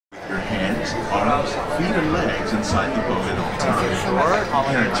hands, arms, feet, and legs inside the boat at all times.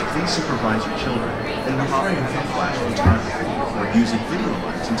 Parents, please supervise your children and refrain from flash photography or using video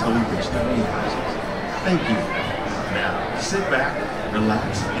lights until we reach the main houses. Thank you. Now, sit back,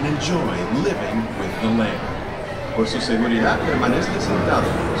 relax, and enjoy living with the land. Por su seguridad, permanezca sentado,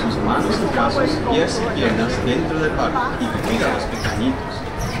 sus manos y brazos, pies y piernas dentro del barco y cuida a los pequeñitos.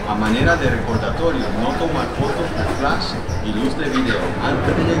 A manera de recordatorio, no tomar fotos con flash y luz de video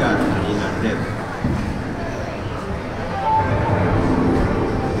antes de llegar al inartero.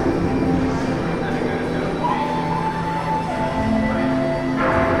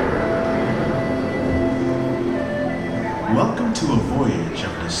 Welcome to a voyage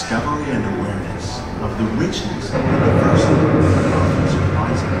of discovery and awareness of the richness and the diversity of the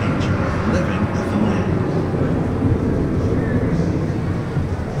surprising nature of living with the land.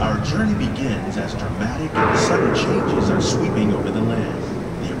 Our journey begins as dramatic and sudden changes are sweeping over the land.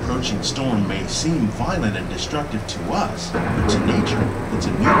 The approaching storm may seem violent and destructive to us, but to nature, it's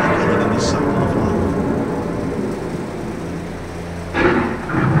a new beginning in the cycle of life.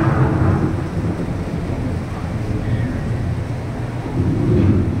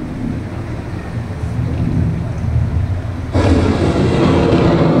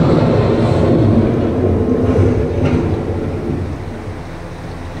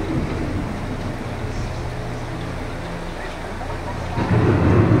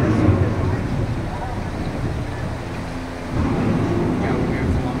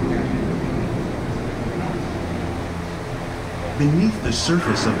 Beneath the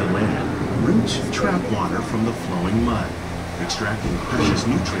surface of the land, roots trap water from the flowing mud, extracting precious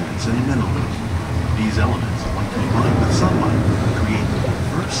nutrients and minerals. These elements, when combined with sunlight, create the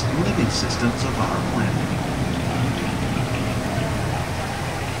diverse living systems of our planet.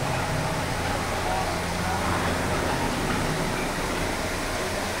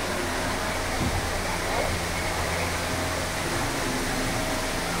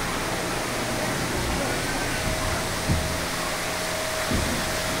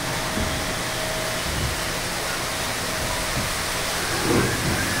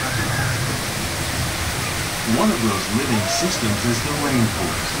 One of those living systems is the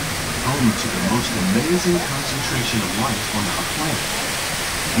rainforest, home to the most amazing concentration of life on our planet.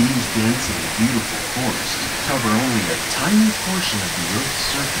 These dense and beautiful forests cover only a tiny portion of the Earth's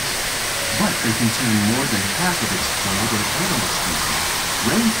surface, but they contain more than half of its plant and animal species.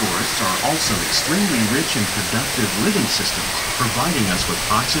 Rainforests are also extremely rich in productive living systems, providing us with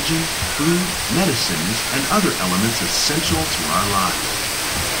oxygen, food, medicines, and other elements essential to our lives.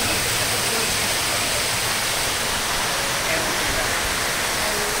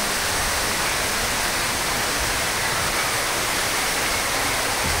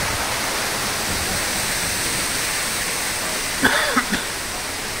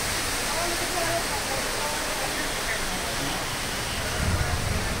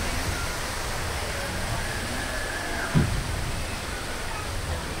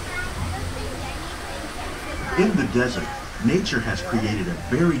 In the desert, nature has created a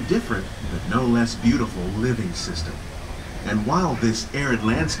very different, but no less beautiful living system. And while this arid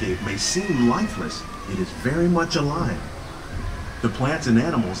landscape may seem lifeless, it is very much alive. The plants and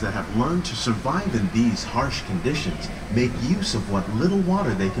animals that have learned to survive in these harsh conditions make use of what little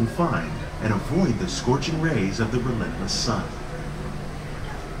water they can find and avoid the scorching rays of the relentless sun.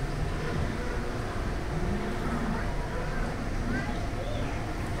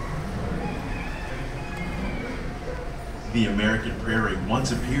 The American prairie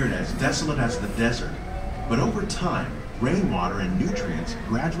once appeared as desolate as the desert, but over time, rainwater and nutrients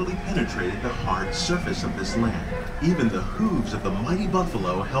gradually penetrated the hard surface of this land. Even the hooves of the mighty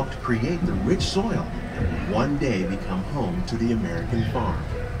buffalo helped create the rich soil that will one day become home to the American farm.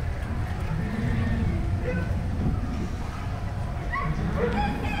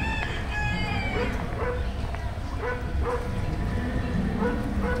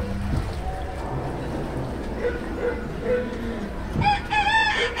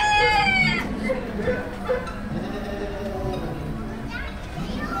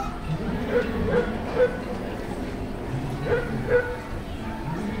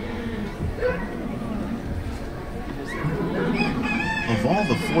 Of all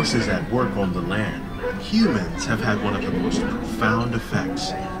the forces at work on the land, humans have had one of the most profound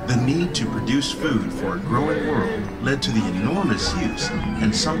effects. The need to produce food for a growing world led to the enormous use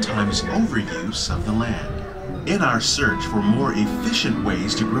and sometimes overuse of the land. In our search for more efficient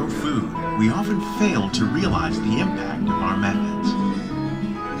ways to grow food, we often fail to realize the impact of our methods.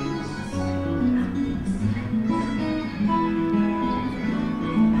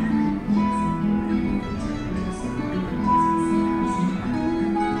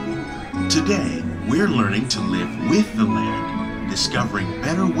 Today, we're learning to live with the land, discovering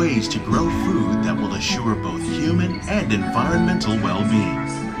better ways to grow food that will assure both human and environmental well-being.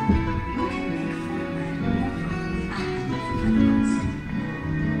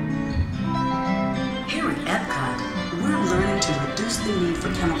 Here at Epcot, we're learning to reduce the need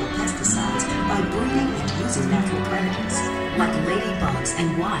for chemical pesticides by breeding and using natural predators, like ladybugs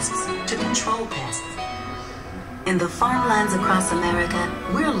and wasps, to control pests. In the farmlands across America,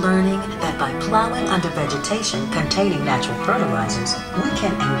 we're learning that by plowing under vegetation containing natural fertilizers, we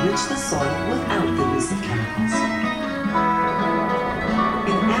can enrich the soil without the use of chemicals.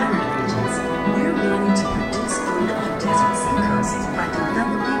 In arid regions, we're learning to produce food on desert seacoasts by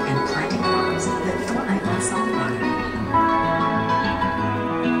developing and planting crops that thrive on salt water.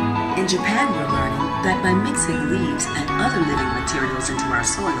 In Japan, we're learning that by mixing leaves and other living materials into our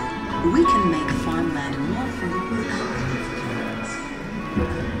soil, we can make farmland more fertile without the need for chemicals.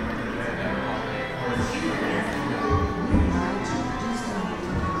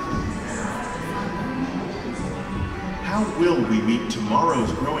 How will we meet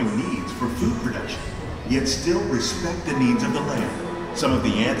tomorrow's growing needs for food production, yet still respect the needs of the land? Some of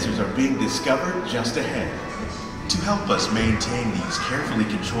the answers are being discovered just ahead. To help us maintain these carefully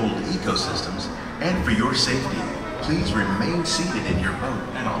controlled ecosystems, and for your safety, please remain seated in your boat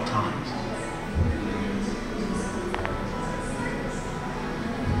at all times.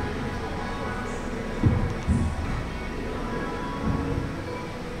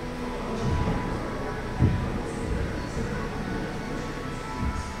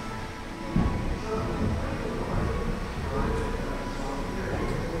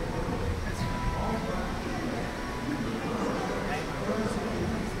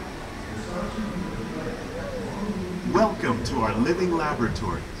 Welcome to our living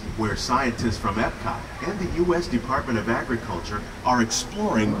laboratories, where scientists from Epcot and the U.S. Department of Agriculture are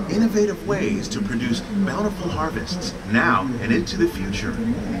exploring innovative ways to produce bountiful harvests now and into the future.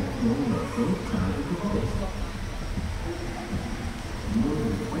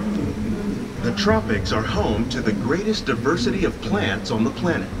 The tropics are home to the greatest diversity of plants on the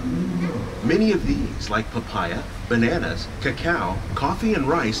planet. Many of these, like papaya, bananas, cacao, coffee, and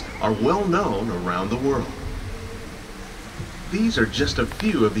rice, are well known around the world. These are just a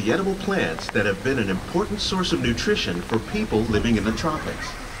few of the edible plants that have been an important source of nutrition for people living in the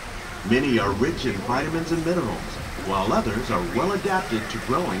tropics. Many are rich in vitamins and minerals, while others are well adapted to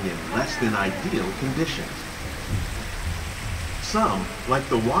growing in less than ideal conditions. Some, like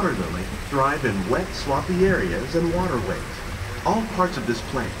the water lily, thrive in wet, swampy areas and waterways. All parts of this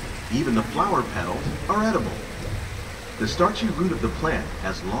plant, even the flower petals, are edible. The starchy root of the plant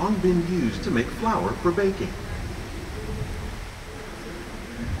has long been used to make flour for baking.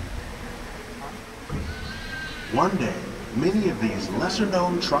 One day, many of these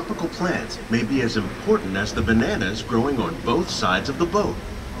lesser-known tropical plants may be as important as the bananas growing on both sides of the boat.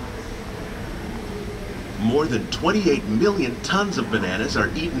 More than 28 million tons of bananas are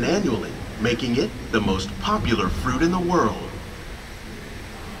eaten annually, making it the most popular fruit in the world.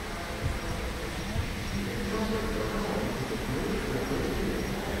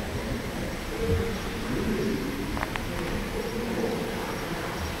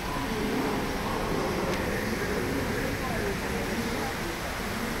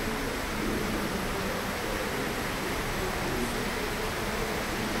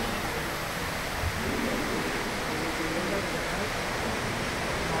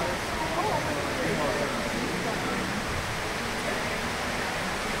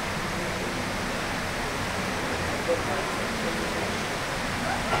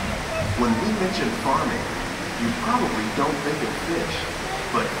 When we mention farming, you probably don't think of fish,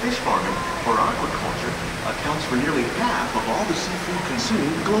 but fish farming, or aquaculture, accounts for nearly half of all the seafood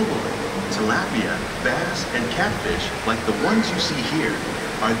consumed globally. Tilapia, bass, and catfish, like the ones you see here,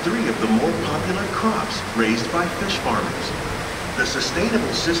 are three of the more popular crops raised by fish farmers. The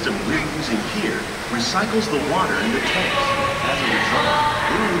sustainable system we're using here recycles the water in the tanks. As a result,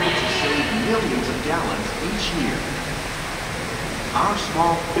 we're able to save millions of gallons each year. Our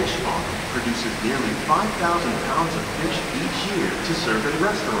small fish farm produces nearly 5,000 pounds of fish each year to serve in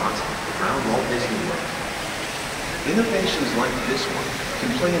restaurants around Walt Disney World. Innovations like this one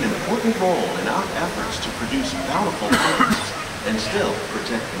can play an important role in our efforts to produce bountiful harvests and still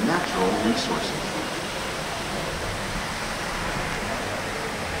protect natural resources.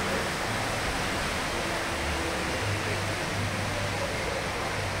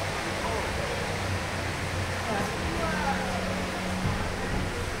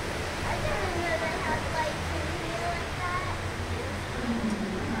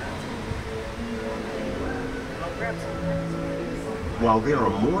 While there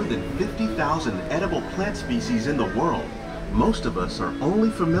are more than 50,000 edible plant species in the world, most of us are only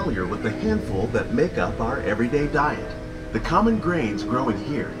familiar with the handful that make up our everyday diet. The common grains growing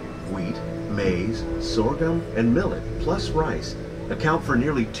here, wheat, maize, sorghum, and millet, plus rice, account for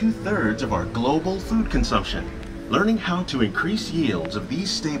nearly 2/3 of our global food consumption. Learning how to increase yields of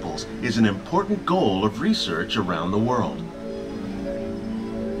these staples is an important goal of research around the world.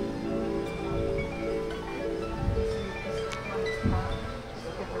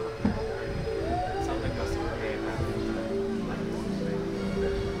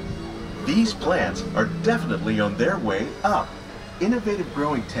 These plants are definitely on their way up. Innovative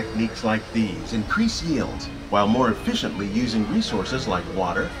growing techniques like these increase yields while more efficiently using resources like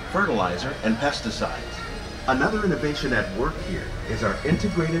water, fertilizer, and pesticides. Another innovation at work here is our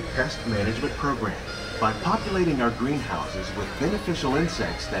integrated pest management program. By populating our greenhouses with beneficial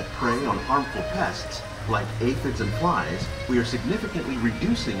insects that prey on harmful pests, like aphids and flies, we are significantly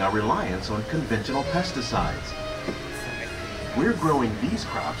reducing our reliance on conventional pesticides. We're growing these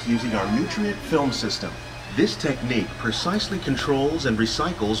crops using our nutrient film system. This technique precisely controls and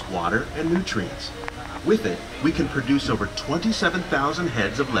recycles water and nutrients. With it, we can produce over 27,000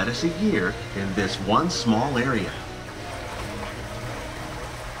 heads of lettuce a year in this one small area.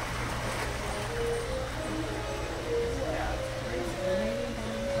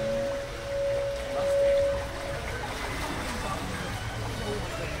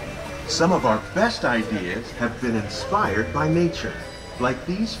 Some of our best ideas have been inspired by nature, like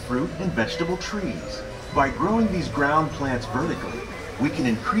these fruit and vegetable trees. By growing these ground plants vertically, we can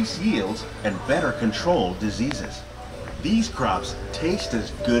increase yields and better control diseases. These crops taste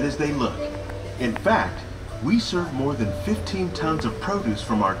as good as they look. In fact, we serve more than 15 tons of produce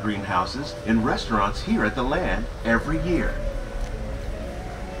from our greenhouses in restaurants here at the Land every year.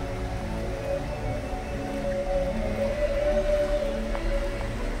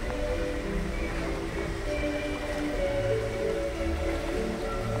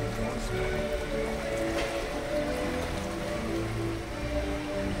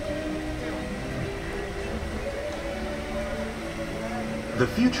 The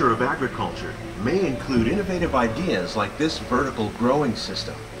future of agriculture may include innovative ideas like this vertical growing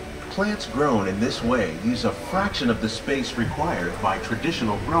system. Plants grown in this way use a fraction of the space required by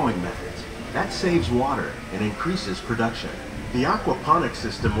traditional growing methods. That saves water and increases production. The aquaponics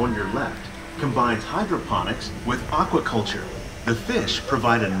system on your left combines hydroponics with aquaculture. The fish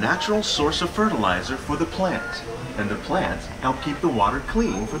provide a natural source of fertilizer for the plants, and the plants help keep the water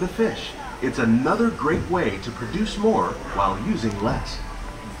clean for the fish. It's another great way to produce more while using less.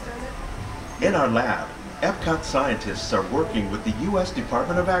 In our lab, Epcot scientists are working with the U.S.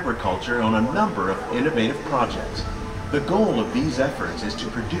 Department of Agriculture on a number of innovative projects. The goal of these efforts is to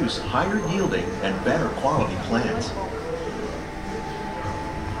produce higher yielding and better quality plants.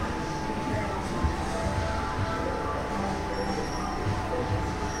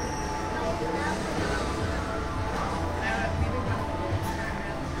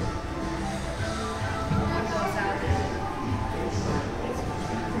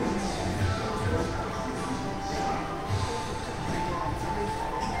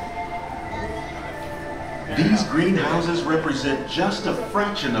 These greenhouses represent just a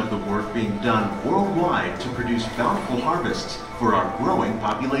fraction of the work being done worldwide to produce bountiful harvests for our growing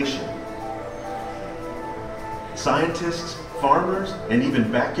population. Scientists, farmers, and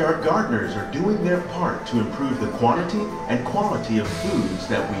even backyard gardeners are doing their part to improve the quantity and quality of foods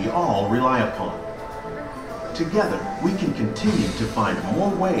that we all rely upon. Together, we can continue to find more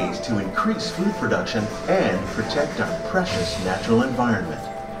ways to increase food production and protect our precious natural environment.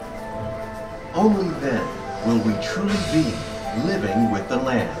 Only then will we truly be living with the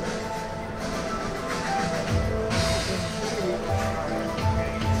land.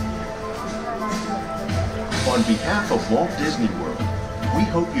 On behalf of Walt Disney World, we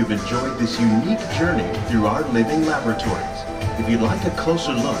hope you've enjoyed this unique journey through our living laboratories. If you'd like a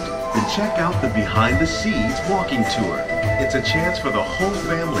closer look, then check out the Behind the Seeds walking tour. It's a chance for the whole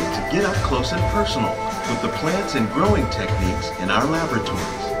family to get up close and personal with the plants and growing techniques in our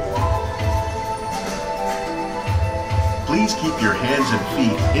laboratories. Please keep your hands and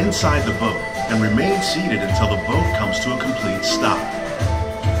feet inside the boat and remain seated until the boat comes to a complete stop.